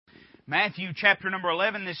Matthew chapter number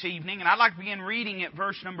 11 this evening, and I'd like to begin reading at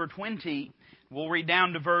verse number 20. We'll read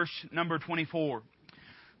down to verse number 24.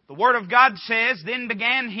 The Word of God says, "Then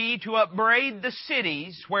began he to upbraid the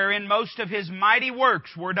cities wherein most of his mighty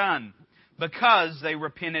works were done, because they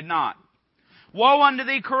repented not. Woe unto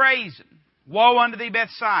thee, Chorazin! Woe unto thee,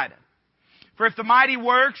 Bethsaida! For if the mighty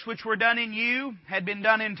works which were done in you had been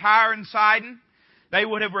done in Tyre and Sidon, they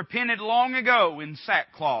would have repented long ago in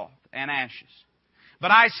sackcloth and ashes. But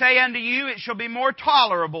I say unto you, it shall be more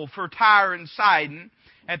tolerable for Tyre and Sidon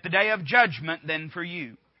at the day of judgment than for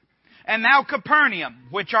you. And thou, Capernaum,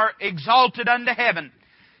 which art exalted unto heaven,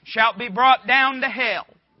 shalt be brought down to hell.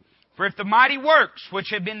 For if the mighty works which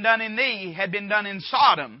have been done in thee had been done in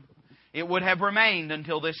Sodom, it would have remained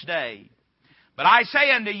until this day. But I say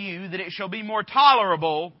unto you that it shall be more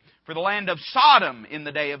tolerable for the land of Sodom in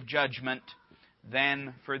the day of judgment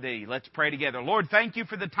than for thee." Let's pray together. Lord, thank you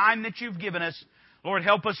for the time that you've given us. Lord,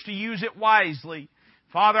 help us to use it wisely.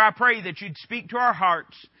 Father, I pray that you'd speak to our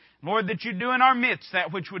hearts. Lord, that you'd do in our midst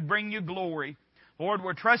that which would bring you glory. Lord,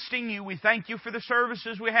 we're trusting you. We thank you for the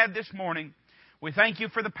services we had this morning. We thank you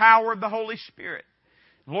for the power of the Holy Spirit.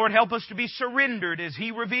 Lord, help us to be surrendered as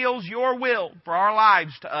He reveals your will for our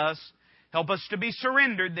lives to us. Help us to be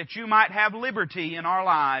surrendered that you might have liberty in our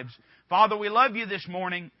lives. Father, we love you this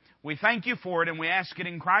morning. We thank you for it, and we ask it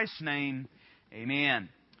in Christ's name. Amen.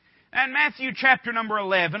 In Matthew chapter number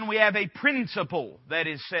 11, we have a principle that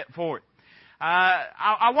is set forth.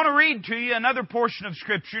 I want to read to you another portion of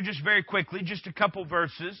Scripture just very quickly, just a couple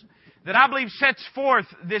verses, that I believe sets forth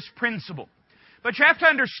this principle. But you have to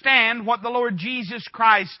understand what the Lord Jesus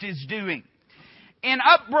Christ is doing. In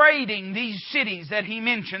upbraiding these cities that He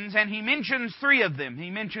mentions, and He mentions three of them.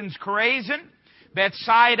 He mentions Chorazin,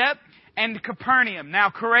 Bethsaida, and Capernaum.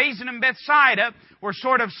 Now, Chorazin and Bethsaida were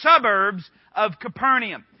sort of suburbs of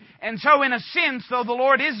Capernaum. And so, in a sense, though the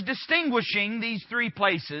Lord is distinguishing these three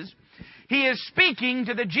places, He is speaking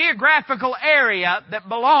to the geographical area that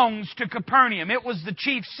belongs to Capernaum. It was the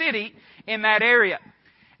chief city in that area.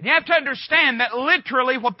 And you have to understand that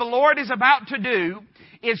literally what the Lord is about to do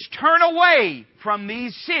is turn away from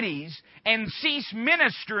these cities and cease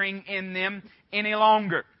ministering in them any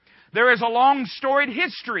longer. There is a long storied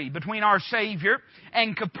history between our Savior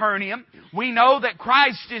and Capernaum. We know that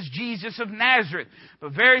Christ is Jesus of Nazareth.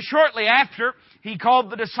 But very shortly after He called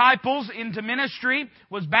the disciples into ministry,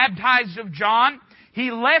 was baptized of John,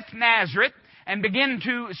 He left Nazareth and began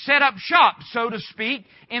to set up shop, so to speak,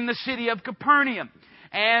 in the city of Capernaum.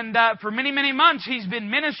 And for many, many months He's been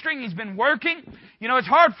ministering, He's been working. You know, it's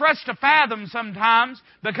hard for us to fathom sometimes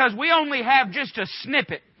because we only have just a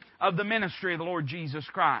snippet of the ministry of the Lord Jesus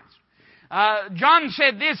Christ. John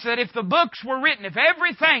said this, that if the books were written, if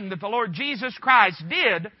everything that the Lord Jesus Christ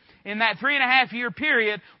did in that 3.5-year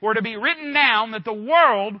period were to be written down, that the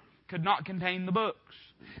world could not contain the books.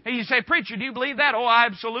 And you say, "Preacher, do you believe that?" Oh, I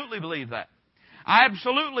absolutely believe that. I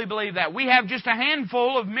absolutely believe that. We have just a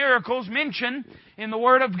handful of miracles mentioned in the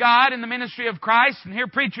Word of God in the ministry of Christ. And here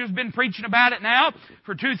preachers have been preaching about it now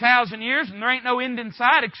for 2,000 years. And there ain't no end in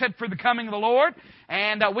sight except for the coming of the Lord.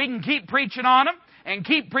 And we can keep preaching on them. And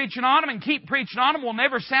keep preaching on them and keep preaching on them. We'll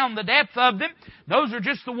never sound the depth of them. Those are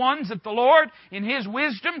just the ones that the Lord, in His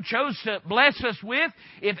wisdom, chose to bless us with.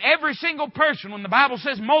 If every single person, when the Bible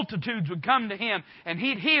says multitudes would come to Him and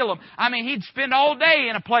He'd heal them, He'd spend all day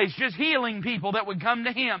in a place just healing people that would come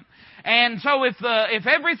to Him. And so if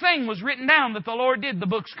everything was written down that the Lord did, the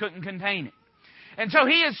books couldn't contain it. And so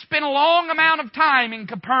He has spent a long amount of time in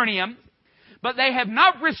Capernaum, but they have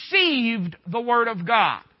not received the Word of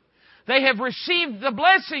God. They have received the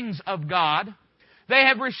blessings of God. They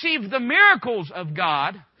have received the miracles of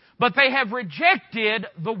God, but they have rejected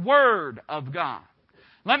the Word of God.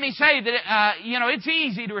 Let me say that, it's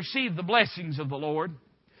easy to receive the blessings of the Lord.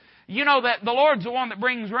 You know that the Lord's the one that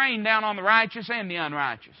brings rain down on the righteous and the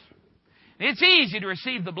unrighteous. It's easy to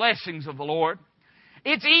receive the blessings of the Lord.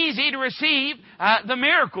 It's easy to receive the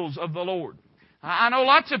miracles of the Lord. I know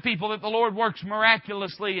lots of people that the Lord works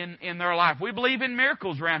miraculously in their life. We believe in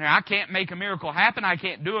miracles around here. I can't make a miracle happen. I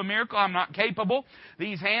can't do a miracle. I'm not capable.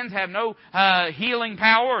 These hands have no healing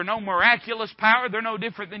power or no miraculous power. They're no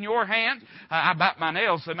different than your hands. I bite my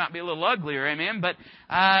nails, so they might be a little uglier, amen. But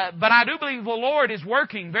I do believe the Lord is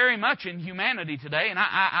working very much in humanity today,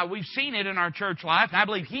 and we've seen it in our church life, and I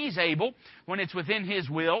believe He's able, when it's within His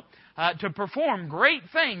will, to perform great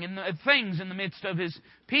things in the midst of His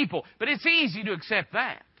people. But it's easy to accept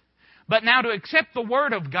that. But now to accept the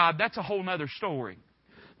Word of God, that's a whole other story.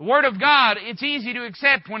 The Word of God, it's easy to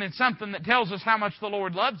accept when it's something that tells us how much the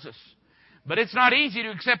Lord loves us. But it's not easy to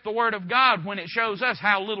accept the Word of God when it shows us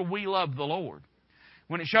how little we love the Lord.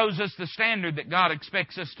 when it shows us the standard that God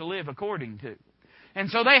expects us to live according to. And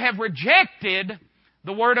so they have rejected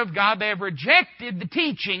the Word of God. They have rejected the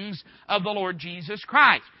teachings of the Lord Jesus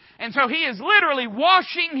Christ. And so He is literally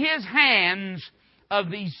washing His hands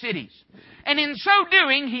of these cities. And in so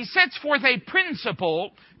doing, He sets forth a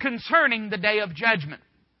principle concerning the day of judgment.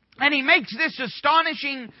 And He makes this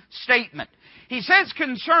astonishing statement. He says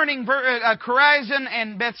concerning Chorazin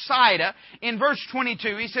and Bethsaida in verse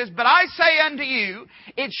 22, He says, "But I say unto you,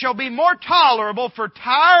 it shall be more tolerable for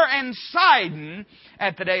Tyre and Sidon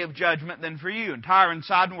at the day of judgment than for you." And Tyre and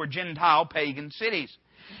Sidon were Gentile pagan cities.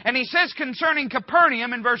 And He says concerning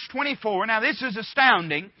Capernaum in verse 24, now this is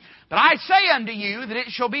astounding, "But I say unto you that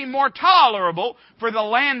it shall be more tolerable for the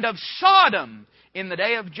land of Sodom in the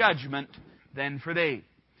day of judgment than for thee."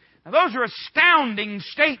 Now those are astounding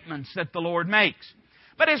statements that the Lord makes.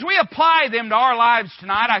 But as we apply them to our lives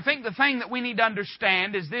tonight, I think the thing that we need to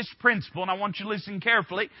understand is this principle, and I want you to listen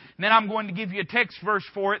carefully, and then I'm going to give you a text verse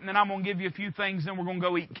for it, and then I'm going to give you a few things, and then we're going to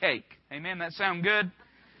go eat cake. Amen? That sound good?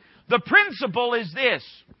 The principle is this: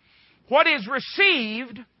 what is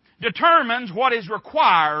received determines what is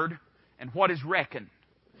required and what is reckoned.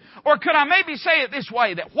 Or could I maybe say it this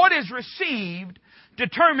way, that what is received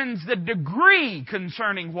determines the degree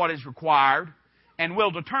concerning what is required and will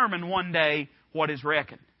determine one day what is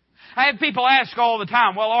reckoned. I have people ask all the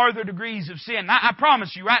time, well, are there degrees of sin? I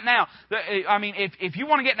promise you right now, if you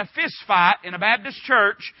want to get in a fist fight in a Baptist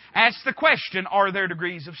church, ask the question, are there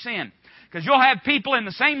degrees of sin? Because you'll have people in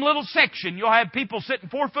the same little section, you'll have people sitting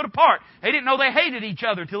 4 foot apart. They didn't know they hated each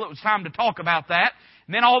other till it was time to talk about that.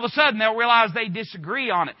 And then all of a sudden they'll realize they disagree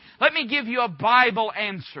on it. Let me give you a Bible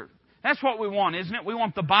answer. That's what we want, isn't it? We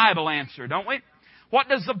want the Bible answer, don't we? What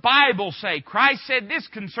does the Bible say? Christ said this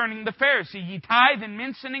concerning the Pharisee: "Ye tithe and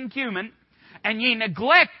mint and cumin, and ye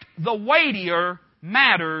neglect the weightier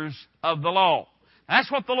matters of the law." That's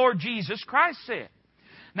what the Lord Jesus Christ said.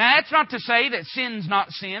 Now, that's not to say that sin's not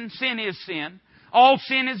sin. Sin is sin. All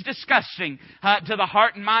sin is disgusting to the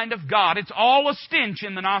heart and mind of God. It's all a stench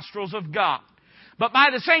in the nostrils of God. But by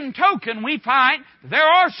the same token, we find there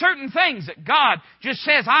are certain things that God just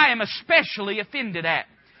says, I am especially offended at.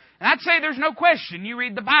 And I'd say there's no question, you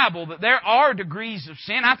read the Bible, that there are degrees of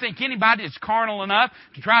sin. I think anybody that's carnal enough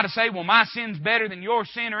to try to say, well, my sin's better than your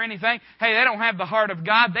sin or anything, hey, they don't have the heart of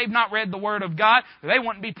God. They've not read the Word of God. They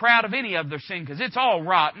wouldn't be proud of any of their sin because it's all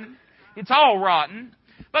rotten. It's all rotten.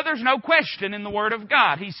 But there's no question in the Word of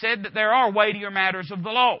God. He said that there are weightier matters of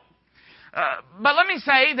the law. But let me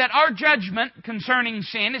say that our judgment concerning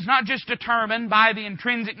sin is not just determined by the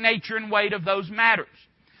intrinsic nature and weight of those matters,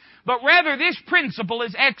 but rather this principle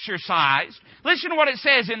is exercised. Listen to what it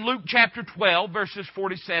says in Luke chapter 12, verses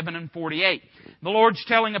 47 and 48. The Lord's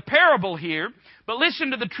telling a parable here, but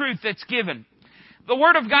listen to the truth that's given. The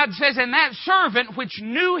Word of God says, "And that servant which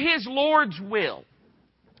knew his Lord's will,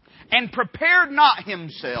 and prepared not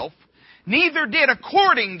himself, neither did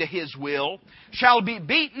according to his will, shall be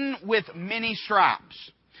beaten with many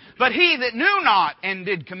stripes. But he that knew not and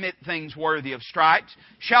did commit things worthy of stripes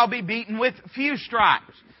shall be beaten with few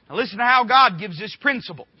stripes." Now listen to how God gives this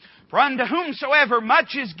principle. "For unto whomsoever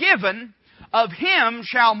much is given, of him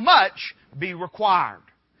shall much be required.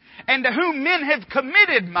 And to whom men have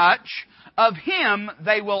committed much, of him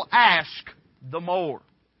they will ask the more."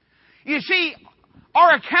 You see,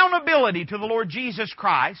 our accountability to the Lord Jesus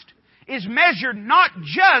Christ is measured not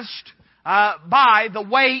just by the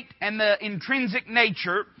weight and the intrinsic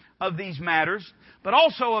nature of these matters, but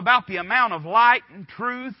also about the amount of light and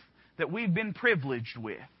truth that we've been privileged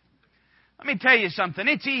with. Let me tell you something.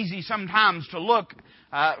 It's easy sometimes to look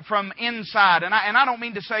from inside, and I don't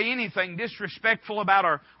mean to say anything disrespectful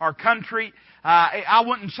about our country. I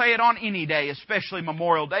wouldn't say it on any day, especially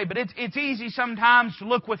Memorial Day, but it's easy sometimes to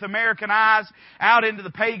look with American eyes out into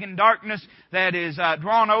the pagan darkness that is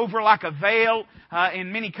drawn over like a veil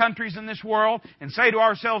in many countries in this world and say to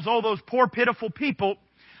ourselves, oh, those poor pitiful people,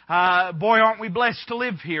 boy, aren't we blessed to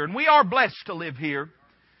live here. And we are blessed to live here.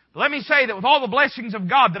 But let me say that with all the blessings of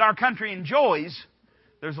God that our country enjoys,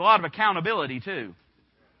 there's a lot of accountability too.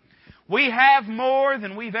 We have more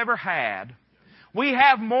than we've ever had. We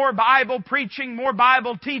have more Bible preaching, more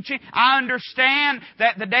Bible teaching. I understand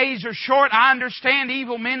that the days are short. I understand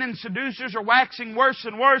evil men and seducers are waxing worse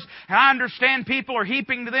and worse. And I understand people are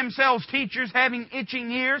heaping to themselves teachers having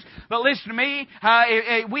itching ears. But listen to me,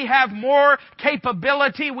 we have more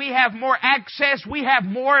capability. We have more access. We have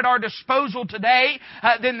more at our disposal today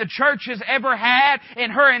than the church has ever had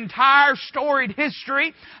in her entire storied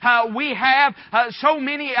history. We have so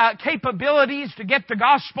many capabilities to get the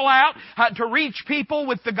gospel out, to reach reach people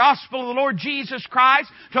with the gospel of the Lord Jesus Christ,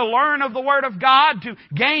 to learn of the Word of God, to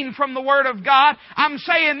gain from the Word of God. I'm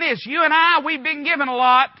saying this, you and I, we've been given a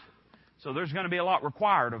lot, so there's going to be a lot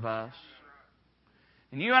required of us.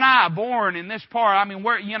 And you and I, born in this part, I mean,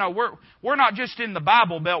 we're not just in the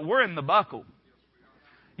Bible Belt, we're in the buckle.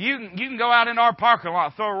 You can go out into our parking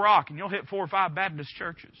lot, throw a rock, and you'll hit 4 or 5 Baptist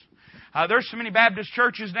churches. There's so many Baptist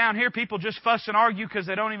churches down here, people just fuss and argue because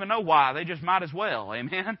they don't even know why. They just might as well.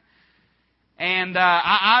 Amen? And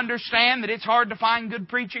I understand that it's hard to find good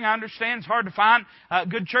preaching. I understand it's hard to find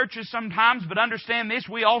good churches sometimes. But understand this,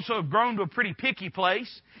 we also have grown to a pretty picky place.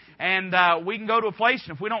 And we can go to a place,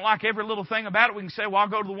 and if we don't like every little thing about it, we can say, well, I'll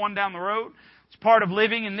go to the one down the road. It's part of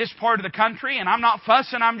living in this part of the country. And I'm not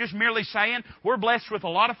fussing. I'm just merely saying we're blessed with a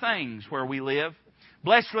lot of things where we live.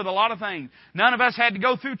 Blessed with a lot of things. None of us had to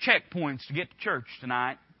go through checkpoints to get to church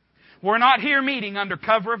tonight. We're not here meeting under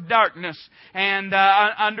cover of darkness and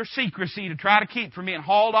under secrecy to try to keep from being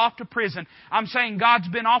hauled off to prison. I'm saying God's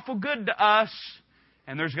been awful good to us,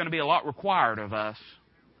 and there's going to be a lot required of us.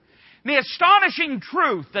 The astonishing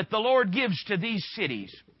truth that the Lord gives to these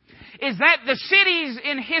cities is that the cities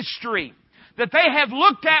in history that they have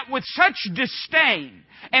looked at with such disdain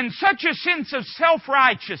and such a sense of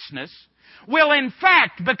self-righteousness will in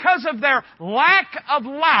fact, because of their lack of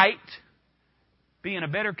light, be in a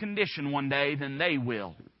better condition one day than they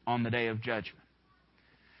will on the day of judgment.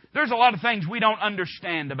 There's a lot of things we don't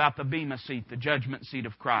understand about the Bema seat, the judgment seat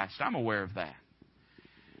of Christ. I'm aware of that.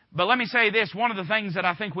 But let me say this, one of the things that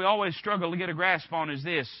I think we always struggle to get a grasp on is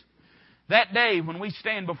this. That day when we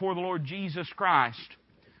stand before the Lord Jesus Christ,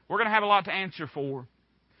 we're going to have a lot to answer for.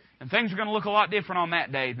 And things are going to look a lot different on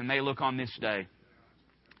that day than they look on this day.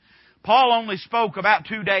 Paul only spoke about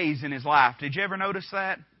 2 days in his life. Did you ever notice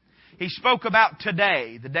that? He spoke about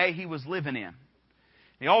today, the day he was living in.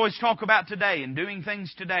 He always talked about today and doing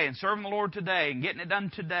things today and serving the Lord today and getting it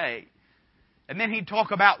done today. And then he'd talk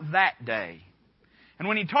about that day. And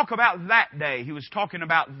when he'd talk about that day, he was talking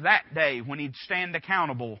about that day when he'd stand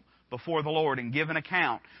accountable before the Lord and give an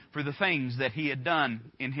account for the things that he had done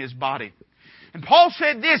in his body. And Paul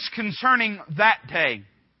said this concerning that day.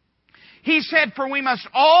 He said, for we must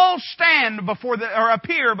all stand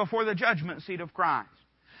appear before the judgment seat of Christ.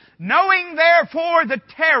 Knowing therefore the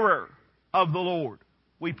terror of the Lord,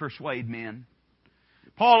 we persuade men.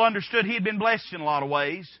 Paul understood he had been blessed in a lot of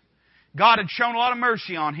ways. God had shown a lot of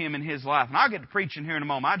mercy on him in his life. And I'll get to preaching here in a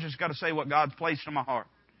moment. I just got to say what God's placed in my heart.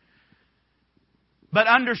 But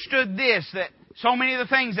understood this, that so many of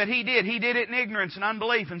the things that he did it in ignorance and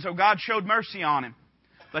unbelief. And so God showed mercy on him.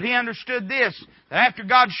 But he understood this, that after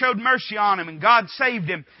God showed mercy on him and God saved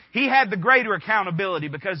him, he had the greater accountability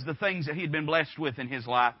because of the things that he had been blessed with in his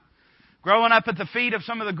life. Growing up at the feet of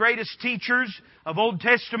some of the greatest teachers of Old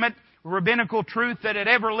Testament rabbinical truth that had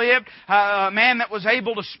ever lived, a man that was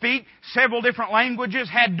able to speak several different languages,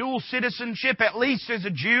 had dual citizenship, at least as a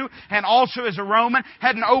Jew and also as a Roman,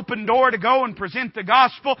 had an open door to go and present the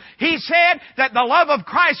gospel. He said that the love of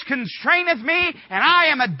Christ constraineth me, and I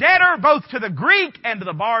am a debtor both to the Greek and to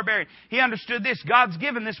the barbarian. He understood this. God's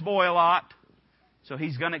given this boy a lot, so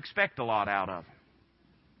he's going to expect a lot out of him.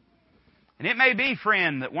 And it may be,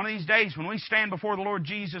 friend, that one of these days when we stand before the Lord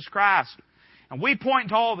Jesus Christ, and we point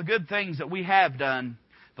to all the good things that we have done,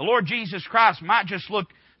 the Lord Jesus Christ might just look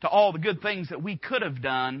to all the good things that we could have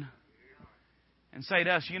done and say to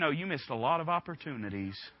us, you missed a lot of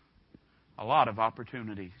opportunities. A lot of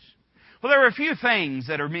opportunities. Well, there are a few things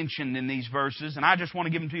that are mentioned in these verses, and I just want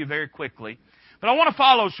to give them to you very quickly. But I want to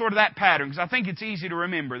follow sort of that pattern because I think it's easy to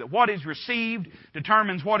remember that what is received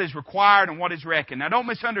determines what is required and what is reckoned. Now, don't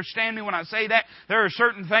misunderstand me when I say that. There are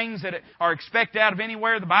certain things that are expected out of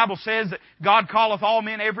anywhere. The Bible says that God calleth all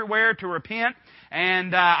men everywhere to repent.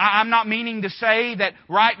 And I'm not meaning to say that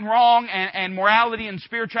right and wrong and morality and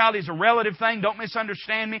spirituality is a relative thing. Don't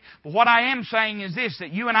misunderstand me. But what I am saying is this,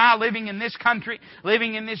 that you and I living in this country,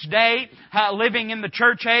 living in this day, living in the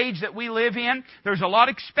church age that we live in, there's a lot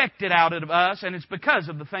expected out of us, and it's because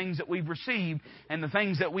of the things that we've received and the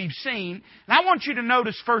things that we've seen. And I want you to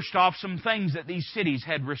notice first off some things that these cities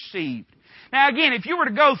had received. Now again, if you were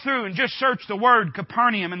to go through and just search the word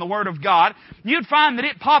Capernaum in the Word of God, you'd find that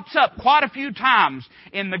it pops up quite a few times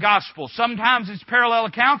in the Gospel. Sometimes it's parallel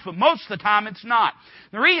accounts, but most of the time it's not.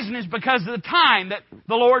 The reason is because of the time that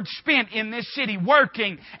the Lord spent in this city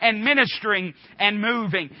working and ministering and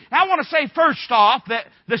moving. Now I want to say first off that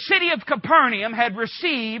the city of Capernaum had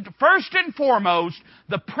received, first and foremost,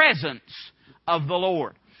 the presence of the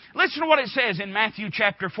Lord. Listen to what it says in Matthew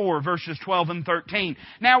chapter 4, verses 12 and 13.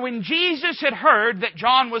 Now when Jesus had heard that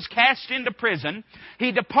John was cast into prison,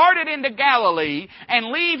 He departed into Galilee, and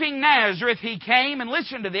leaving Nazareth, He came, and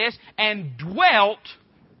listen to this, and dwelt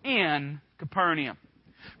in Capernaum.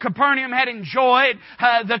 Capernaum had enjoyed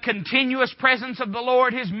the continuous presence of the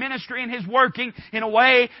Lord, His ministry and His working in a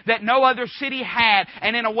way that no other city had,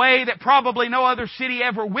 and in a way that probably no other city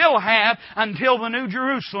ever will have until the New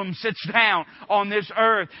Jerusalem sits down on this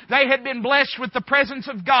earth. They had been blessed with the presence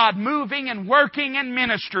of God moving and working and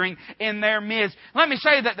ministering in their midst. Let me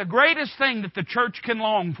say that the greatest thing that the church can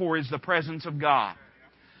long for is the presence of God.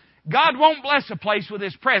 God won't bless a place with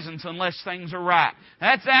His presence unless things are right.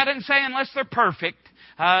 That didn't say unless they're perfect.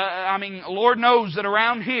 Lord knows that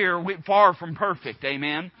around here we're far from perfect,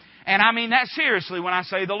 amen? And I mean that seriously when I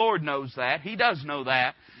say the Lord knows that. He does know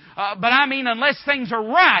that. But unless things are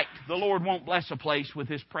right, the Lord won't bless a place with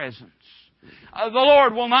His presence. The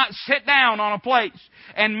Lord will not sit down on a place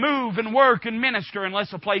and move and work and minister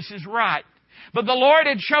unless a place is right. But the Lord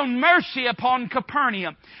had shown mercy upon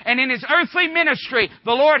Capernaum. And in His earthly ministry,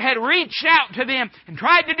 the Lord had reached out to them and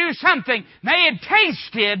tried to do something. They had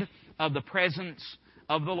tasted of the presence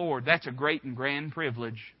of the Lord. That's a great and grand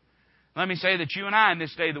privilege. Let me say that you and I in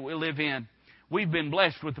this day that we live in, we've been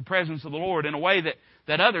blessed with the presence of the Lord in a way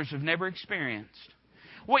that others have never experienced.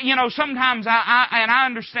 Well, sometimes I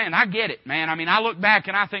understand. I get it, man. I look back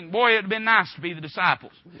and I think, boy, it'd have been nice to be the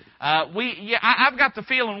disciples. I've got the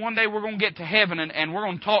feeling one day we're going to get to heaven and we're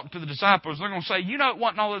going to talk to the disciples. They're going to say, it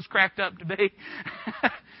wasn't all this cracked up to be.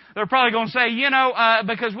 They're probably going to say,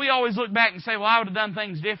 because we always look back and say, well, I would have done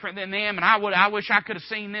things different than them, and I wish I could have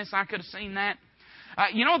seen this, I could have seen that.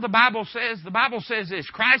 You know what the Bible says? The Bible says this.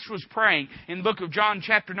 Christ was praying in the book of John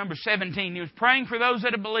chapter number 17. He was praying for those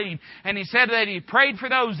that had believed. And He said that He prayed for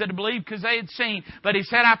those that had believed because they had seen. But He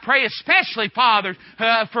said, I pray especially, Father,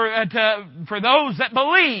 for those that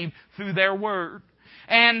believe through their word.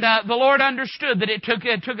 And the Lord understood that it took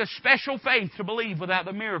a special faith to believe without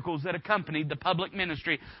the miracles that accompanied the public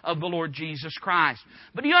ministry of the Lord Jesus Christ.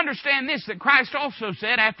 But do you understand this, that Christ also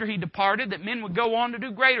said after He departed that men would go on to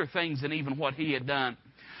do greater things than even what He had done.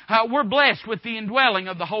 We're blessed with the indwelling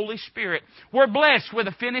of the Holy Spirit. We're blessed with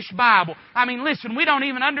a finished Bible. Listen, we don't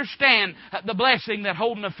even understand the blessing that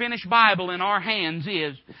holding a finished Bible in our hands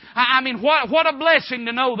is. What a blessing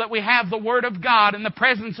to know that we have the Word of God and the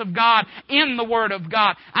presence of God in the Word of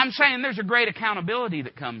God. I'm saying there's a great accountability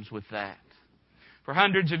that comes with that. For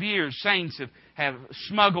hundreds of years, saints have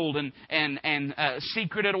smuggled and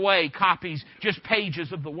secreted away copies, just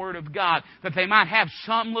pages of the Word of God, that they might have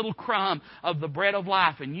some little crumb of the bread of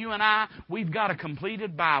life. And you and I, we've got a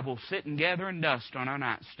completed Bible sitting gathering dust on our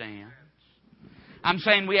nightstands. I'm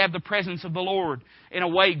saying we have the presence of the Lord in a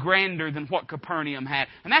way grander than what Capernaum had.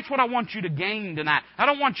 And that's what I want you to gain tonight. I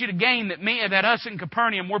don't want you to gain that us and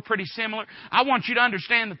Capernaum were pretty similar. I want you to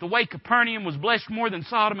understand that the way Capernaum was blessed more than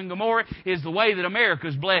Sodom and Gomorrah is the way that America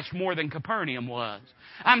is blessed more than Capernaum was.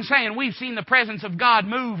 I'm saying we've seen the presence of God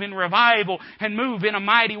move in revival and move in a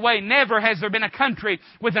mighty way. Never has there been a country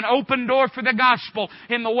with an open door for the gospel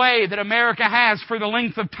in the way that America has for the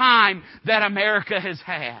length of time that America has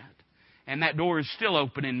had. And that door is still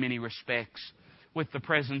open in many respects with the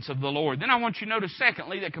presence of the Lord. Then I want you to notice,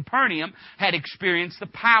 secondly, that Capernaum had experienced the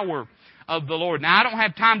power of the Lord. Now, I don't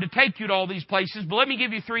have time to take you to all these places, but let me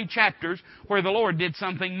give you 3 chapters where the Lord did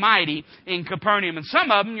something mighty in Capernaum. And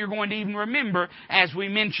some of them you're going to even remember as we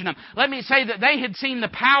mention them. Let me say that they had seen the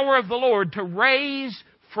power of the Lord to raise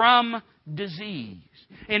from disease.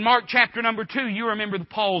 In Mark chapter number 2, you remember the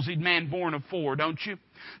palsied man born of 4, don't you?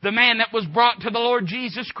 The man that was brought to the Lord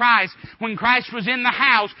Jesus Christ when Christ was in the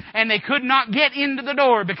house and they could not get into the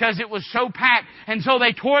door because it was so packed. And so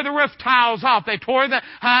they tore the roof tiles off. They tore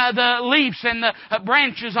the leaves and the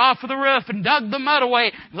branches off of the roof and dug the mud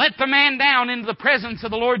away. Let the man down into the presence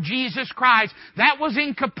of the Lord Jesus Christ. That was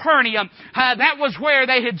in Capernaum. That was where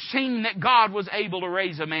they had seen that God was able to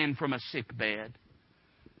raise a man from a sick bed.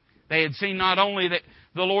 They had seen not only that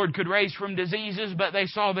the Lord could raise from diseases, but they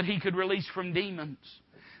saw that He could release from demons.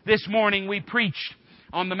 This morning we preached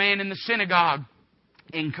on the man in the synagogue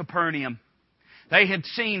in Capernaum. They had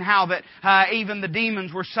seen how that even the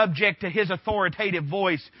demons were subject to His authoritative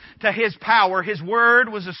voice, to His power. His word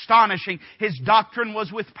was astonishing. His doctrine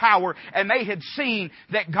was with power. And they had seen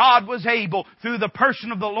that God was able, through the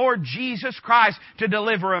person of the Lord Jesus Christ, to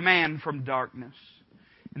deliver a man from darkness.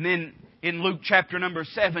 And then in Luke chapter number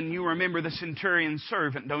 7, you remember the centurion's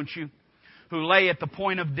servant, don't you? Who lay at the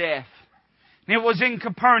point of death. And it was in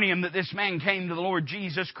Capernaum that this man came to the Lord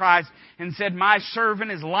Jesus Christ and said, my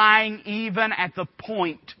servant is lying even at the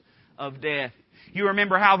point of death. You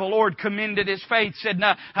remember how the Lord commended His faith, said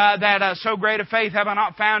that so great a faith have I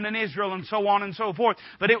not found in Israel, and so on and so forth.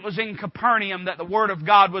 But it was in Capernaum that the Word of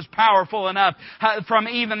God was powerful enough from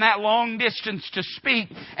even that long distance to speak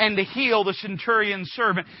and to heal the centurion's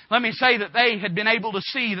servant. Let me say that they had been able to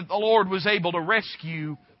see that the Lord was able to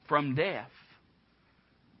rescue from death.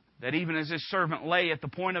 That even as His servant lay at the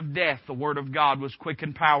point of death, the Word of God was quick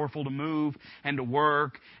and powerful to move and to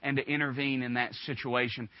work and to intervene in that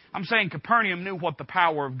situation. I'm saying Capernaum knew what the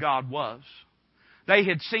power of God was. They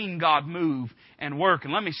had seen God move and work.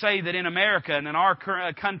 And let me say that in America and in our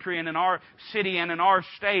country and in our city and in our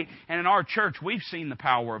state and in our church, we've seen the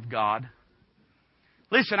power of God.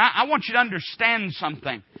 Listen, I want you to understand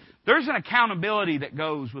something. There's an accountability that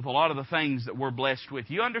goes with a lot of the things that we're blessed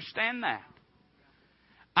with. You understand that?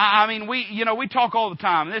 I mean, we talk all the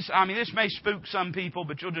time. This may spook some people,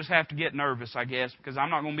 but you'll just have to get nervous, I guess, because I'm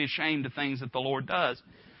not going to be ashamed of things that the Lord does.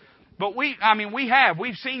 But we've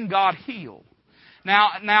seen God heal. Now,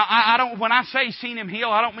 I don't, when I say seen Him heal,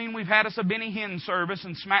 I don't mean we've had us a Benny Hinn service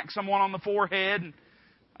and smacked someone on the forehead.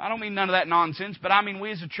 I don't mean none of that nonsense, but I mean we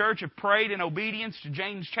as a church have prayed in obedience to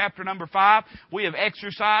James chapter number 5. We have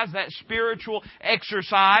exercised that spiritual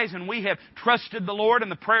exercise, and we have trusted the Lord,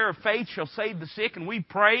 and the prayer of faith shall save the sick, and we've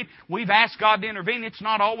prayed. We've asked God to intervene. It's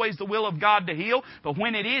not always the will of God to heal, but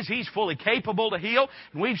when it is, He's fully capable to heal.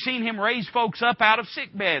 And we've seen Him raise folks up out of sick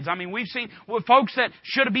beds. I mean, we've seen folks that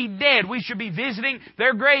should be dead. We should be visiting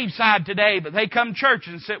their graveside today, but they come to church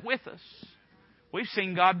and sit with us. We've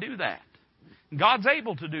seen God do that. God's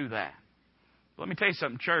able to do that. But let me tell you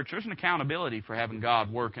something, church. There's an accountability for having God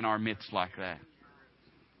work in our midst like that.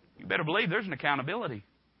 You better believe there's an accountability.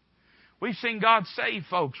 We've seen God save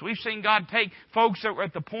folks. We've seen God take folks that were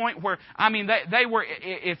at the point where, they were,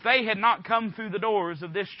 if they had not come through the doors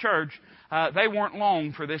of this church, they weren't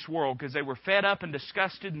long for this world because they were fed up and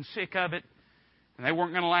disgusted and sick of it, and they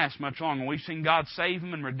weren't going to last much longer. We've seen God save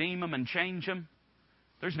them and redeem them and change them.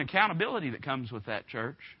 There's an accountability that comes with that,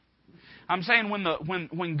 church. I'm saying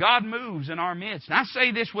when God moves in our midst, and I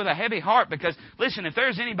say this with a heavy heart because, listen, if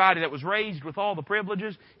there's anybody that was raised with all the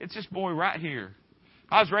privileges, it's this boy right here.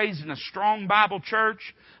 I was raised in a strong Bible church,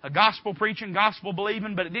 a gospel preaching, gospel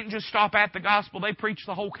believing, but it didn't just stop at the gospel. They preached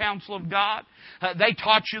the whole counsel of God. They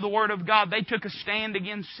taught you the Word of God. They took a stand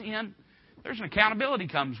against sin. There's an accountability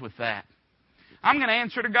comes with that. I'm going to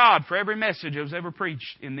answer to God for every message that was ever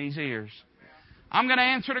preached in these ears. I'm going to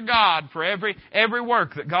answer to God for every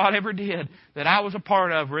work that God ever did that I was a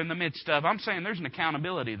part of or in the midst of. I'm saying there's an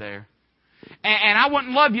accountability there. And I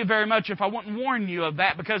wouldn't love you very much if I wouldn't warn you of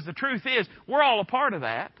that, because the truth is, we're all a part of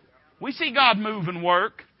that. We see God move and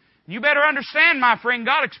work. You better understand, my friend,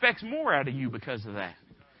 God expects more out of you because of that.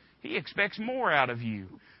 He expects more out of you.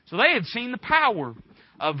 So they had seen the power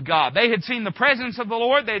of God. They had seen the presence of the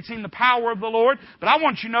Lord. They had seen the power of the Lord. But I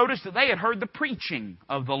want you to notice that they had heard the preaching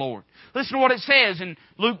of the Lord. Listen to what it says in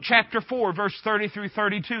Luke chapter 4, verse 30 through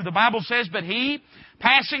 32. The Bible says, "But He,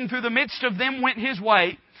 passing through the midst of them, went His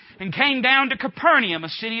way, and came down to Capernaum, a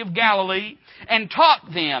city of Galilee, and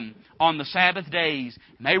taught them on the Sabbath days.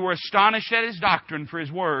 And they were astonished at His doctrine, for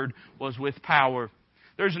His word was with power."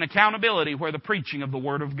 There's an accountability where the preaching of the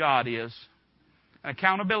Word of God is. An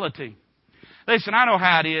accountability. Listen, I know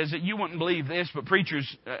how it is that you wouldn't believe this, but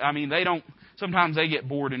preachers, sometimes they get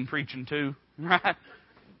bored in preaching too, right?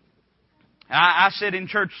 I sit in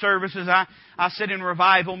church services, I sit in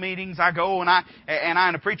revival meetings, I go and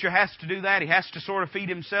a preacher has to do that. He has to sort of feed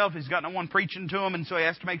himself. He's got no one preaching to him, and so he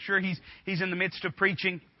has to make sure he's in the midst of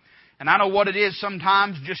preaching. And I know what it is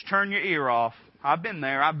sometimes, just turn your ear off. I've been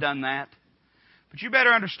there, I've done that. But you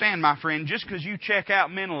better understand, my friend, just because you check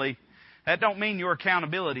out mentally, that don't mean your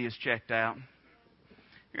accountability is checked out.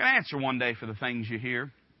 You're going to answer one day for the things you hear.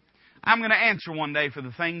 I'm going to answer one day for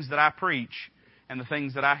the things that I preach and the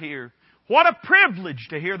things that I hear. What a privilege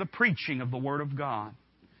to hear the preaching of the Word of God.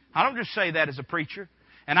 I don't just say that as a preacher.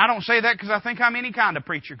 And I don't say that because I think I'm any kind of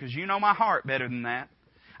preacher, because you know my heart better than that.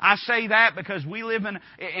 I say that because we live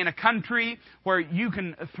in a country where you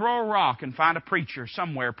can throw a rock and find a preacher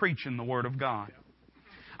somewhere preaching the Word of God.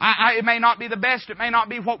 It may not be the best. It may not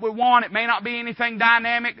be what we want. It may not be anything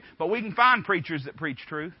dynamic. But we can find preachers that preach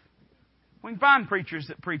truth. We can find preachers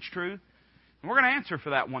that preach truth. And we're going to answer for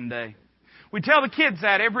that one day. We tell the kids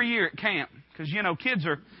that every year at camp. Because, kids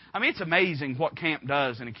are... it's amazing what camp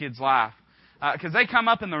does in a kid's life. Because they come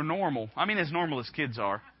up and they're normal. As normal as kids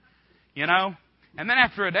are. And then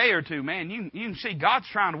after a day or two, man, you can see God's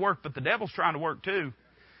trying to work, but the devil's trying to work too.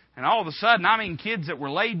 And all of a sudden, kids that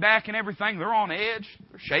were laid back and everything, they're on edge.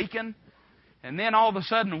 They're shaking. And then all of a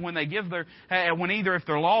sudden, when they give their, if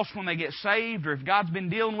they're lost when they get saved, or if God's been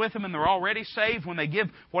dealing with them and they're already saved, when they give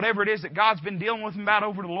whatever it is that God's been dealing with them about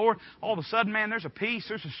over to the Lord, all of a sudden, man, there's a peace,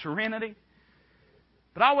 there's a serenity.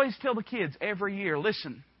 But I always tell the kids every year,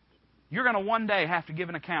 listen, you're going to one day have to give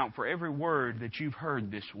an account for every word that you've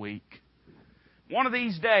heard this week. One of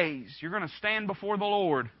these days, you're going to stand before the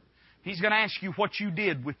Lord. He's going to ask you what you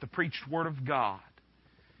did with the preached Word of God.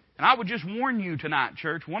 And I would just warn you tonight,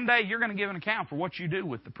 church, one day you're going to give an account for what you do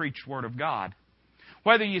with the preached Word of God.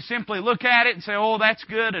 Whether you simply look at it and say, oh, that's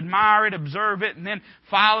good, admire it, observe it, and then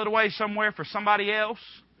file it away somewhere for somebody else.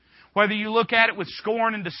 Whether you look at it with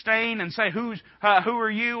scorn and disdain and say, who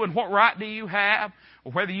are you and what right do you have?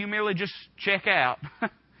 Or whether you merely just check out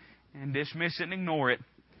and dismiss it and ignore it.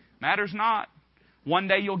 Matters not. One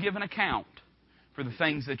day you'll give an account for the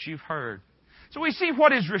things that you've heard. So we see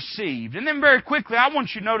what is received. And then very quickly, I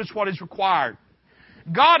want you to notice what is required.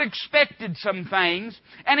 God expected some things,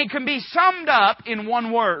 and it can be summed up in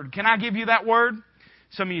one word. Can I give you that word?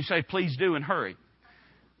 Some of you say, please do, and hurry.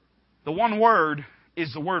 The one word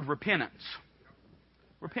is the word repentance.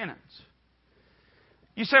 Repentance.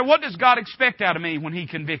 You say, what does God expect out of me when He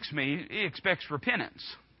convicts me? He expects repentance.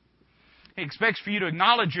 He expects for you to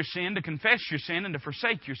acknowledge your sin, to confess your sin, and to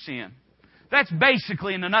forsake your sin. That's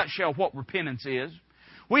basically, in a nutshell, what repentance is.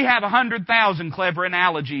 We have 100,000 clever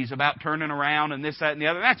analogies about turning around and this, that, and the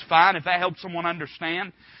other. That's fine if that helps someone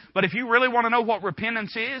understand. But if you really want to know what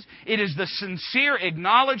repentance is, it is the sincere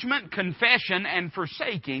acknowledgement, confession, and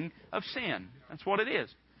forsaking of sin. That's what it is.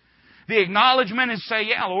 The acknowledgement is say,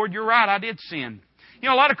 yeah, Lord, you're right, I did sin. You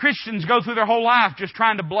know, a lot of Christians go through their whole life just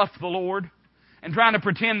trying to bluff the Lord and trying to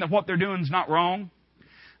pretend that what they're doing is not wrong.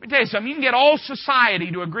 Let me tell you something. You can get all society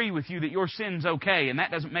to agree with you that your sin's okay, and that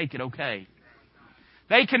doesn't make it okay.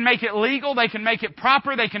 They can make it legal. They can make it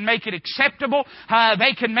proper. They can make it acceptable.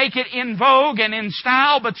 They can make it in vogue and in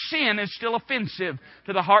style, but sin is still offensive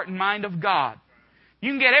to the heart and mind of God. You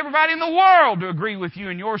can get everybody in the world to agree with you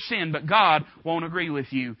in your sin, but God won't agree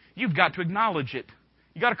with you. You've got to acknowledge it.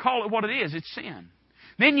 You've got to call it what it is. It's sin.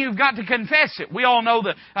 Then you've got to confess it. We all know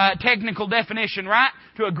the technical definition, right?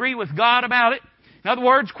 To agree with God about it. In other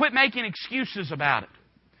words, quit making excuses about it.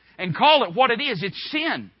 And call it what it is. It's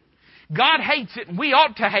sin. God hates it, and we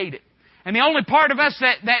ought to hate it. And the only part of us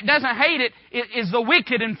that doesn't hate it is the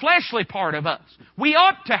wicked and fleshly part of us. We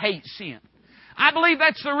ought to hate sin. I believe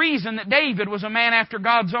that's the reason that David was a man after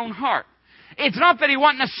God's own heart. It's not that he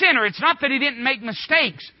wasn't a sinner. It's not that he didn't make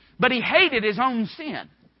mistakes. But he hated his own sin.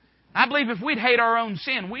 I believe if we'd hate our own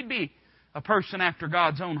sin, we'd be a person after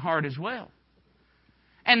God's own heart as well.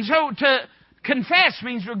 And so to confess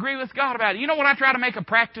means to agree with God about it. You know what I try to make a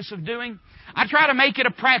practice of doing? I try to make it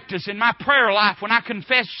a practice in my prayer life when I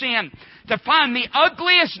confess sin to find the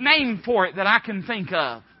ugliest name for it that I can think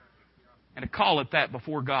of and to call it that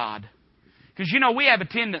before God. Because, you know, we have a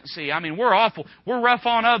tendency, we're awful. We're rough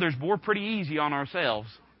on others, but we're pretty easy on ourselves.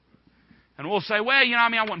 And we'll say, well,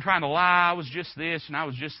 I wasn't trying to lie. I was just this and I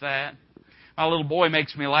was just that. My little boy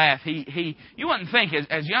makes me laugh. You wouldn't think,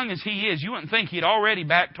 as young as he is, you wouldn't think he'd already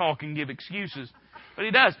backtalk and give excuses. But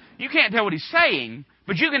he does. You can't tell what he's saying,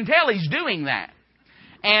 but you can tell he's doing that.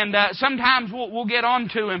 And sometimes we'll get on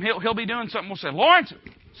to him. He'll be doing something. We'll say, Lawrence,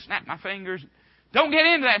 snap my fingers. Don't get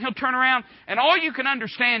into that. And he'll turn around. And all you can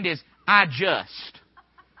understand is, I just.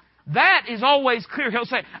 That is always clear. He'll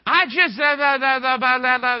say, I just,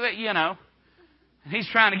 And he's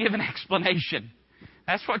trying to give an explanation.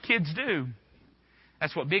 That's what kids do.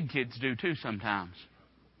 That's what big kids do too sometimes.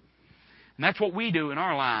 And that's what we do in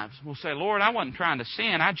our lives. We'll say, Lord, I wasn't trying to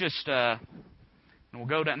sin. I just, and we'll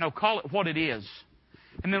go down. No, call it what it is.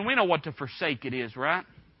 And then we know what to forsake it is, right?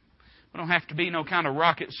 We don't have to be no kind of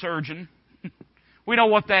rocket surgeon. We know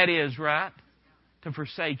what that is, right? To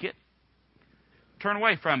forsake it. Turn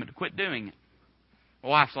away from it. To quit doing it. My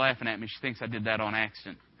wife's laughing at me. She thinks I did that on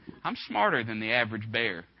accident. I'm smarter than the average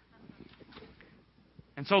bear.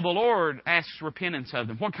 And so the Lord asks repentance of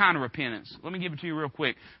them. What kind of repentance? Let me give it to you real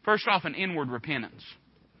quick. First off, an inward repentance.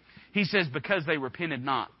 He says, because they repented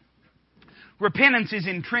not. Repentance is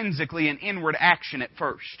intrinsically an inward action at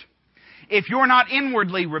first. If you're not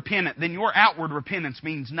inwardly repentant, then your outward repentance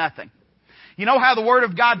means nothing. You know how the Word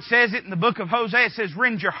of God says it in the book of Hosea? It says,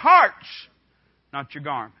 rend your hearts, not your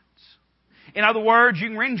garments. In other words, you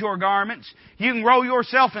can rend your garments. You can roll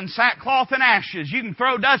yourself in sackcloth and ashes. You can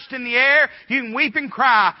throw dust in the air. You can weep and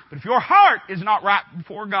cry. But if your heart is not right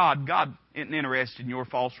before God, God isn't interested in your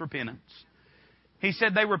false repentance. He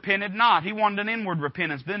said they repented not. He wanted an inward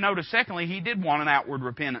repentance. But then notice, secondly, He did want an outward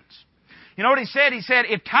repentance. You know what He said? He said,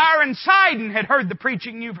 if Tyre and Sidon had heard the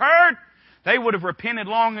preaching you've heard, they would have repented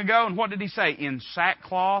long ago. And what did He say? In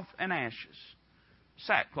sackcloth and ashes.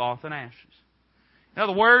 sackcloth and ashes. In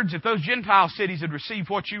other words, if those Gentile cities had received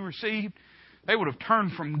what you received, they would have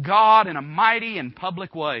turned from God in a mighty and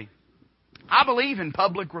public way. I believe in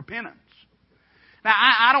public repentance. Now,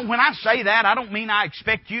 I don't. When I say that, I don't mean I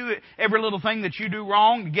expect you, every little thing that you do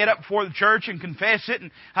wrong, to get up before the church and confess it.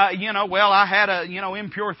 And well, I had a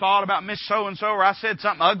impure thought about Miss So and So, or I said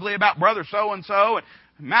something ugly about Brother So and So. And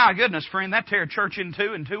my goodness, friend, that tear a church in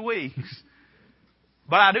two in 2 weeks.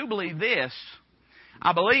 But I do believe this.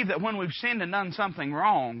 I believe that when we've sinned and done something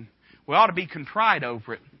wrong, we ought to be contrite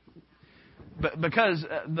over it. Because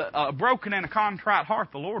a broken and a contrite heart,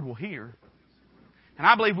 the Lord will hear. And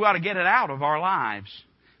I believe we ought to get it out of our lives.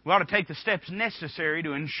 We ought to take the steps necessary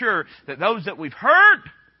to ensure that those that we've hurt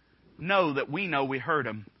know that we know we hurt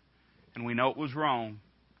them and we know it was wrong.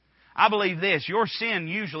 I believe this. Your sin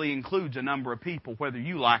usually includes a number of people, whether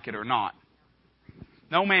you like it or not.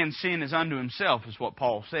 No man's sin is unto himself, is what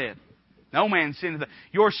Paul said. No man's sin.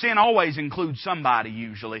 Your sin always includes somebody,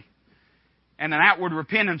 usually. And an outward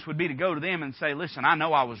repentance would be to go to them and say, listen, I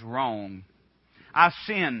know I was wrong. I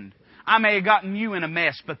sinned. I may have gotten you in a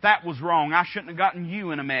mess, but that was wrong. I shouldn't have gotten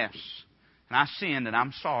you in a mess. And I sinned, and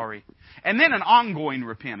I'm sorry. And then an ongoing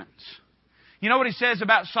repentance. You know what he says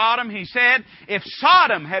about Sodom? He said, if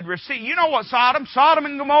Sodom had received... You know what Sodom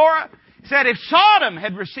and Gomorrah? He said, if Sodom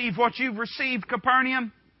had received what you've received,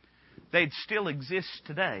 Capernaum, they'd still exist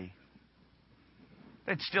today.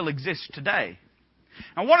 They'd still exist today.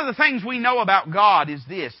 Now, one of the things we know about God is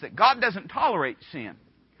this, that God doesn't tolerate sin.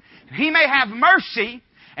 He may have mercy,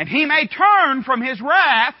 and He may turn from His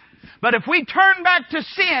wrath, but if we turn back to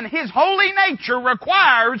sin, His holy nature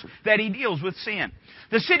requires that He deals with sin.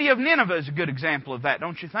 The city of Nineveh is a good example of that,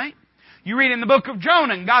 don't you think? You read in the book of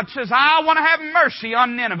Jonah, and God says, I want to have mercy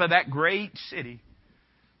on Nineveh, that great city.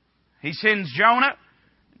 He sends Jonah.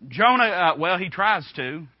 Jonah, he tries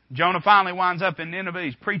to. Jonah finally winds up in Nineveh.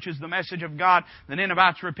 He preaches the message of God. The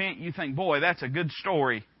Ninevites repent. You think, boy, that's a good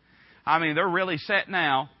story. I mean, they're really set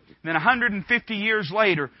now. Then 150 years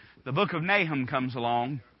later, the book of Nahum comes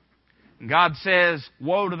along. And God says,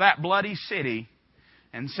 woe to that bloody city.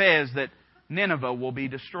 And says that Nineveh will be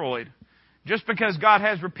destroyed. Just because God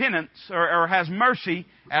has repentance or has mercy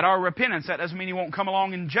at our repentance, that doesn't mean He won't come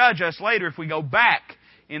along and judge us later if we go back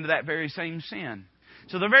into that very same sin.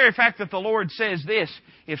 So the very fact that the Lord says this,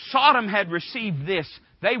 if Sodom had received this,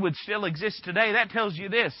 they would still exist today. That tells you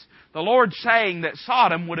this. The Lord's saying that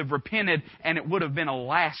Sodom would have repented and it would have been a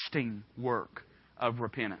lasting work of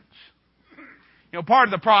repentance. You know, part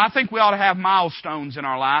of the problem, I think we ought to have milestones in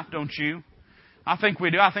our life, don't you? I think we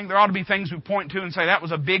do. I think there ought to be things we point to and say, that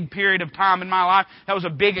was a big period of time in my life. That was a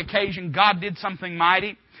big occasion. God did something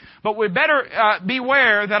mighty. But we better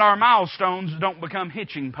beware that our milestones don't become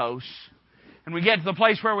hitching posts. And we get to the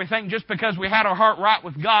place where we think just because we had our heart right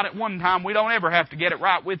with God at one time, we don't ever have to get it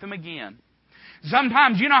right with Him again.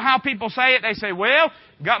 Sometimes, you know how people say it? They say, well,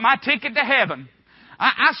 got my ticket to heaven.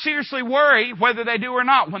 I seriously worry whether they do or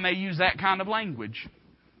not when they use that kind of language.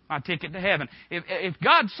 My ticket to heaven. If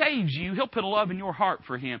God saves you, He'll put a love in your heart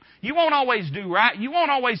for Him. You won't always do right. You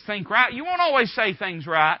won't always think right. You won't always say things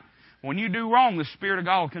right. When you do wrong, the Spirit of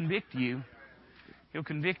God will convict you. He'll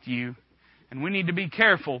convict you. And we need to be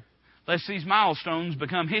careful lest these milestones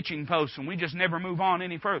become hitching posts and we just never move on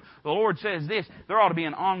any further. The Lord says this, there ought to be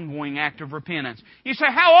an ongoing act of repentance. You say,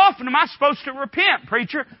 how often am I supposed to repent,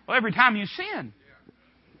 preacher? Well, every time you sin.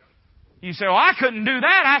 You say, well, I couldn't do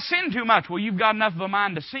that. I sin too much. Well, you've got enough of a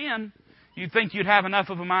mind to sin. You'd think you'd have enough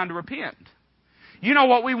of a mind to repent. You know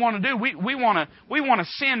what we want to do? We want to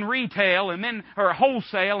sin retail or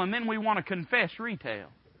wholesale, and then we want to confess retail.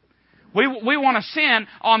 We want to sin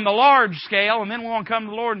on the large scale, and then we want to come to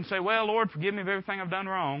the Lord and say, well, Lord, forgive me of everything I've done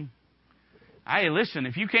wrong. Hey, listen,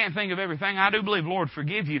 if you can't think of everything, I do believe, Lord,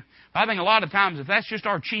 forgive you. But I think a lot of times, if that's just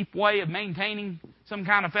our cheap way of maintaining some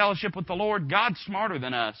kind of fellowship with the Lord, God's smarter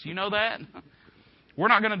than us. You know that? We're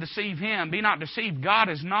not going to deceive Him. Be not deceived. God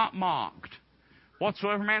is not mocked.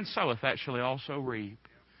 Whatsoever man soweth, that shall he also reap.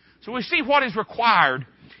 So we see what is required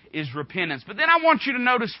is repentance. But then I want you to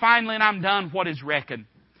notice finally, and I'm done, what is reckoned.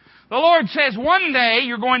 The Lord says one day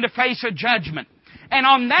you're going to face a judgment. And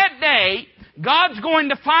on that day, God's going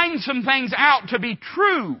to find some things out to be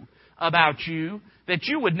true about you that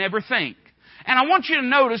you would never think. And I want you to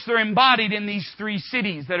notice they're embodied in these three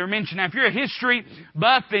cities that are mentioned. Now, if you're a history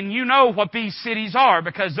buff, then you know what these cities are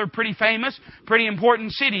because they're pretty famous, pretty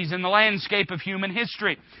important cities in the landscape of human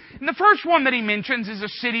history. And the first one that he mentions is a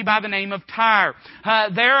city by the name of Tyre.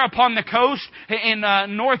 There upon the coast in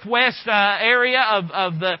northwest area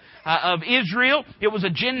of Israel. It was a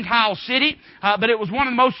Gentile city, but it was one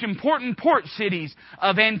of the most important port cities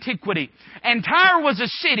of antiquity. And Tyre was a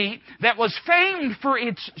city that was famed for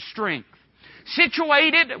its strength.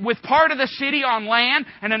 Situated with part of the city on land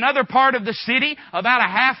and another part of the city about a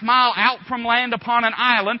half mile out from land upon an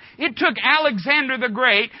island, it took Alexander the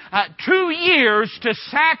Great 2 years to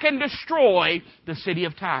sack and destroy the city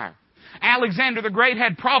of Tyre. Alexander the Great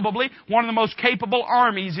had probably one of the most capable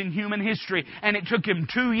armies in human history, and it took him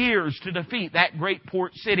 2 years to defeat that great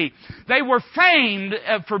port city. They were famed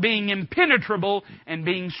for being impenetrable and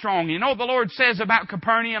being strong. You know what the Lord says about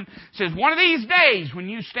Capernaum? He says, one of these days when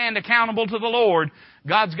you stand accountable to the Lord,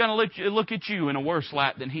 God's going to look at you in a worse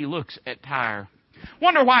light than He looks at Tyre.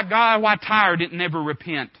 Wonder why Tyre didn't ever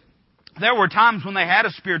repent. There were times when they had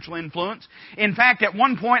a spiritual influence. In fact, at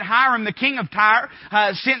one point, Hiram, the king of Tyre,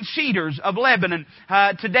 sent cedars of Lebanon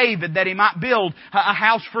to David that he might build a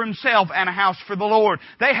house for himself and a house for the Lord.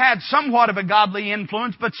 They had somewhat of a godly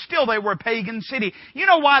influence, but still they were a pagan city. You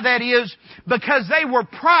know why that is? Because they were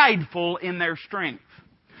prideful in their strength.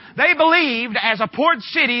 They believed, as a port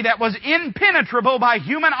city that was impenetrable by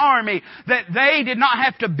human army, that they did not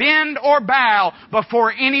have to bend or bow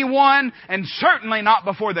before anyone, and certainly not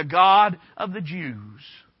before the God of the Jews.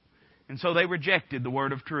 And so they rejected the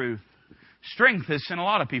word of truth. Strength has sent a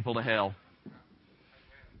lot of people to hell.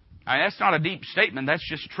 That's not a deep statement, that's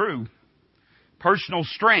just true. Personal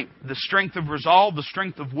strength, the strength of resolve, the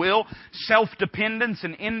strength of will, self-dependence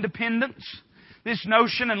and independence. This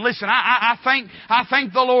notion, and listen, I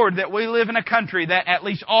thank the Lord that we live in a country that at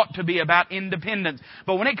least ought to be about independence.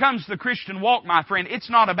 But when it comes to the Christian walk, my friend, it's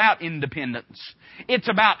not about independence. It's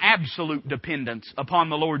about absolute dependence upon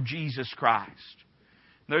the Lord Jesus Christ.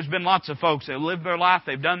 There's been lots of folks that live their life,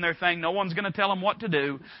 they've done their thing, no one's going to tell them what to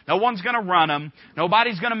do, no one's going to run them,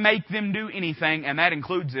 nobody's going to make them do anything, and that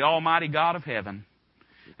includes the Almighty God of heaven.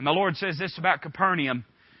 And the Lord says this about Capernaum.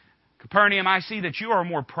 Capernaum, I see that you are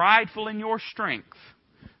more prideful in your strength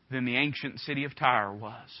than the ancient city of Tyre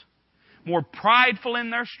was. More prideful in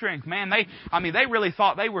their strength. Man, they really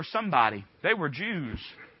thought they were somebody. They were Jews.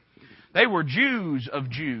 They were Jews of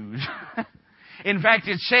Jews. In fact,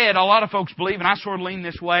 it's said, a lot of folks believe, and I sort of lean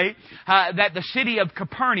this way, that the city of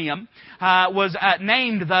Capernaum was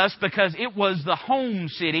named thus because it was the home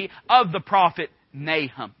city of the prophet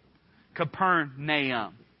Nahum.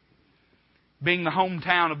 Capernaum. Being the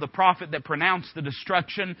hometown of the prophet that pronounced the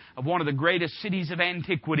destruction of one of the greatest cities of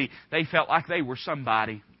antiquity, they felt like they were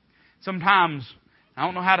somebody. Sometimes, I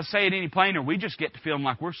don't know how to say it any plainer, we just get to feeling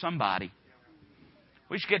like we're somebody.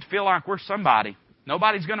 We just get to feel like we're somebody.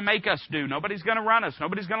 Nobody's going to make us do. Nobody's going to run us.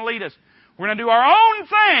 Nobody's going to lead us. We're going to do our own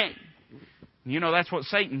thing. You know, that's what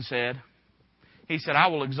Satan said. He said, I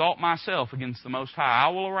will exalt myself against the Most High. I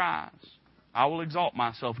will arise. I will exalt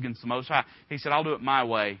myself against the Most High. He said, I'll do it my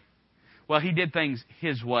way. Well, he did things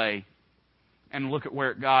his way. And look at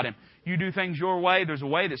where it got him. You do things your way, there's a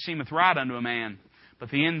way that seemeth right unto a man, but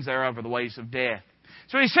the ends thereof are the ways of death.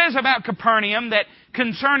 So he says about Capernaum that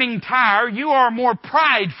concerning Tyre, you are more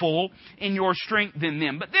prideful in your strength than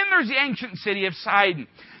them. But then there's the ancient city of Sidon.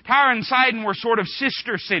 Tyre and Sidon were sort of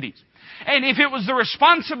sister cities. And if it was the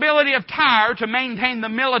responsibility of Tyre to maintain the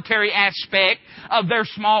military aspect of their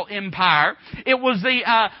small empire, it was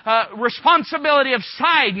the responsibility of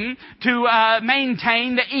Sidon to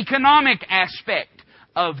maintain the economic aspect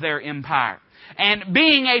of their empire. And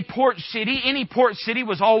being a port city, any port city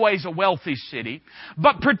was always a wealthy city,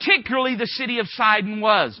 but particularly the city of Sidon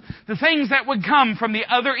was. The things that would come from the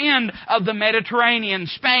other end of the Mediterranean,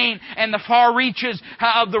 Spain and the far reaches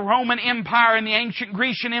of the Roman Empire and the ancient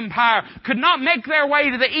Grecian Empire could not make their way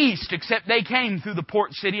to the east except they came through the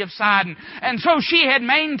port city of Sidon. And so she had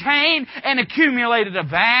maintained and accumulated a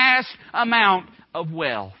vast amount of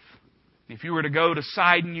wealth. If you were to go to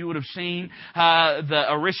Sidon, you would have seen the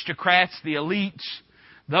aristocrats, the elites,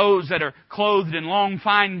 those that are clothed in long,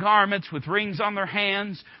 fine garments with rings on their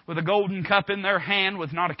hands, with a golden cup in their hand,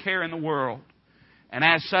 with not a care in the world. And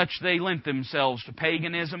as such, they lent themselves to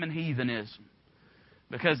paganism and heathenism.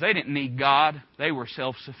 Because they didn't need God, they were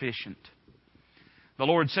self-sufficient. The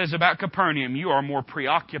Lord says about Capernaum, you are more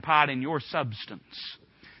preoccupied in your substance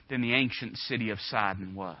than the ancient city of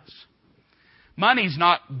Sidon was. Money's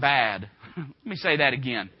not bad. Let me say that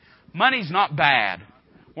again. Money's not bad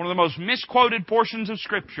One of the most misquoted portions of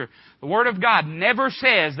Scripture. The Word of God never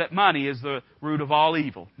says that money is the root of all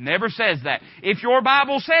evil. Never says that. If your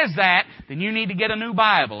Bible says that, then you need to get a new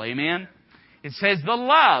Bible. Amen? It says the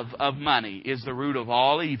love of money is the root of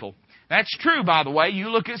all evil. That's true, by the way. You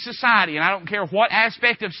look at society, and I don't care what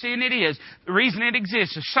aspect of sin it is, the reason it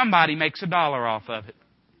exists is somebody makes $1 off of it.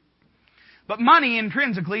 But money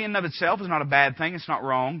intrinsically in and of itself is not a bad thing. It's not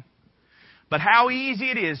wrong. But how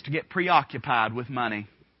easy it is to get preoccupied with money.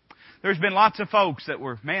 There's been lots of folks that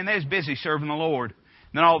were, man, they was busy serving the Lord.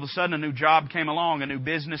 And then all of a sudden a new job came along, a new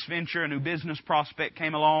business venture, a new business prospect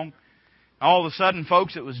came along. All of a sudden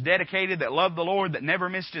folks that was dedicated, that loved the Lord, that never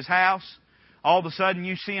missed His house, all of a sudden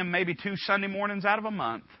you see them maybe 2 Sunday mornings out of a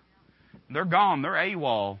month. They're gone. They're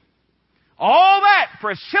AWOL. All that for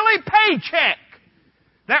a silly paycheck.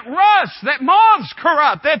 That rust, that moths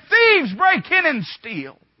corrupt, that thieves break in and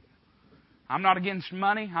steal. I'm not against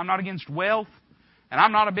money. I'm not against wealth. And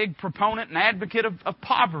I'm not a big proponent and advocate of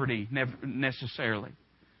poverty necessarily.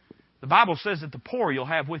 The Bible says that the poor you'll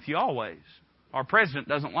have with you always. Our president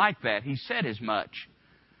doesn't like that. He said as much.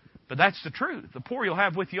 But that's the truth. The poor you'll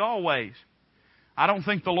have with you always. I don't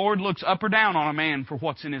think the Lord looks up or down on a man for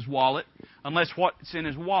what's in his wallet, unless what's in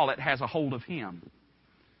his wallet has a hold of him.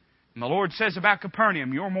 And the Lord says about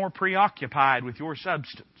Capernaum, you're more preoccupied with your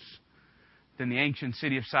substance than the ancient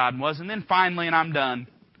city of Sidon was. And then finally, and I'm done,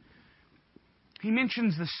 He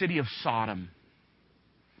mentions the city of Sodom.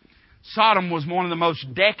 Sodom was one of the most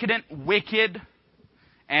decadent, wicked,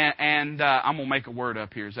 and I'm going to make a word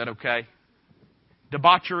up here. Is that okay?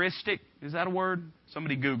 Debaucheristic. Is that a word?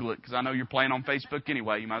 Somebody Google it, because I know you're playing on Facebook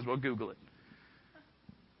anyway. You might as well Google it.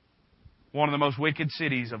 One of the most wicked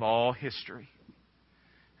cities of all history.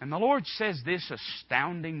 And the Lord says this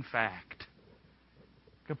astounding fact.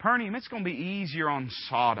 Capernaum, it's going to be easier on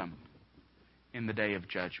Sodom in the day of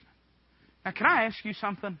judgment. Now, can I ask you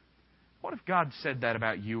something? What if God said that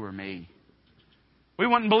about you or me? We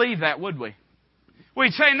wouldn't believe that, would we?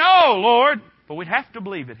 We'd say, no, Lord. But we'd have to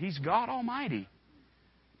believe it. He's God Almighty.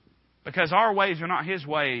 Because our ways are not His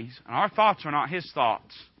ways, and our thoughts are not His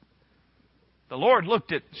thoughts. The Lord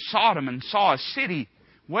looked at Sodom and saw a city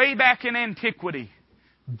way back in antiquity,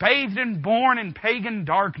 bathed and born in pagan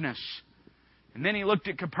darkness. And then He looked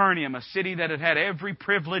at Capernaum, a city that had had every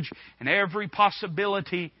privilege and every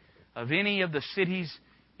possibility of any of the cities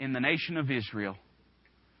in the nation of Israel.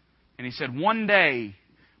 And He said, one day,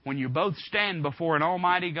 when you both stand before an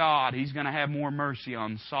almighty God, He's going to have more mercy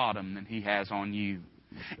on Sodom than He has on you.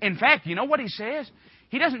 In fact, you know what He says?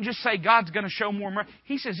 He doesn't just say God's going to show more mercy.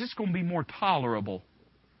 He says it's going to be more tolerable.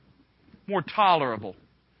 More tolerable.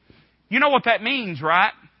 You know what that means,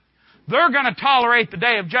 right? They're going to tolerate the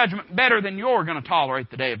day of judgment better than you're going to tolerate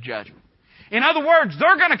the day of judgment. In other words,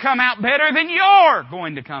 they're going to come out better than you're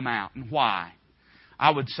going to come out. And why?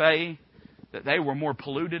 I would say that they were more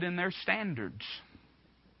polluted in their standards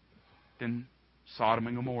than Sodom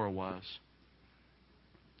and Gomorrah was.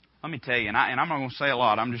 Let me tell you, and I'm not going to say a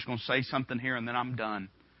lot. I'm just going to say something here and then I'm done.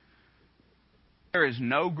 There is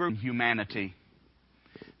no group in humanity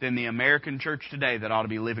than the American church today that ought to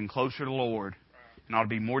be living closer to the Lord and ought to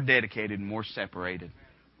be more dedicated and more separated.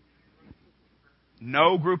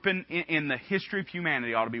 No group in the history of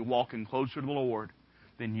humanity ought to be walking closer to the Lord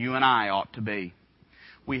than you and I ought to be.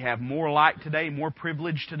 We have more light today, more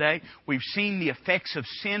privilege today. We've seen the effects of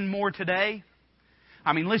sin more today.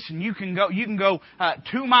 I mean, listen, you can go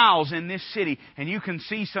 2 miles in this city and you can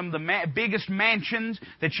see some of the biggest mansions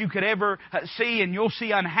that you could ever see, and you'll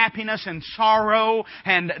see unhappiness and sorrow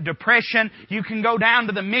and depression. You can go down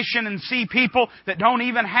to the Mission and see people that don't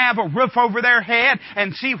even have a roof over their head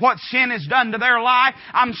and see what sin has done to their life.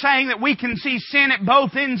 I'm saying that we can see sin at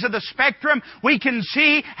both ends of the spectrum. We can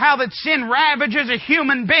see how that sin ravages a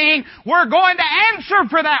human being. We're going to answer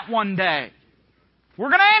for that one day. We're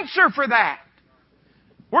going to answer for that.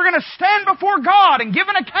 We're going to stand before God and give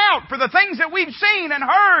an account for the things that we've seen and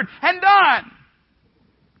heard and done.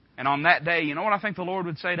 And on that day, you know what I think the Lord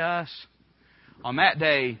would say to us? On that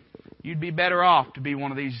day, you'd be better off to be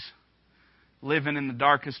one of these living in the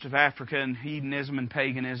darkest of Africa in hedonism and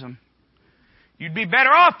paganism. You'd be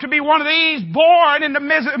better off to be one of these born into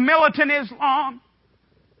militant Islam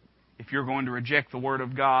if you're going to reject the Word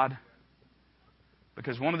of God.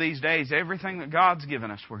 Because one of these days, everything that God's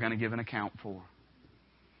given us, we're going to give an account for.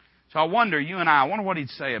 So I wonder what He'd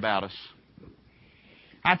say about us.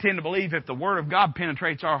 I tend to believe if the Word of God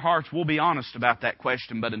penetrates our hearts, we'll be honest about that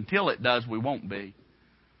question. But until it does, we won't be.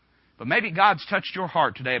 But maybe God's touched your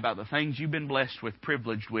heart today about the things you've been blessed with,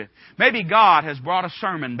 privileged with. Maybe God has brought a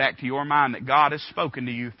sermon back to your mind that God has spoken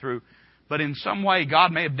to you through. But in some way,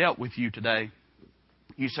 God may have dealt with you today.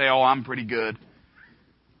 You say, oh, I'm pretty good.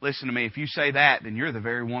 Listen to me, if you say that, then you're the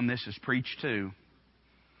very one this is preached to.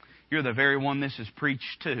 You're the very one this is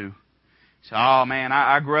preached to. So, oh man,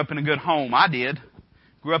 I grew up in a good home. I did.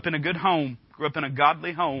 Grew up in a good home. Grew up in a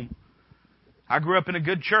godly home. I grew up in a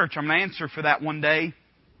good church. I'm going to answer for that one day.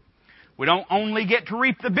 We don't only get to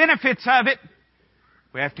reap the benefits of it.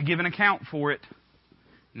 We have to give an account for it.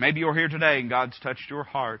 Maybe you're here today and God's touched your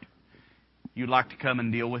heart. You'd like to come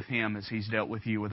and deal with Him as He's dealt with you.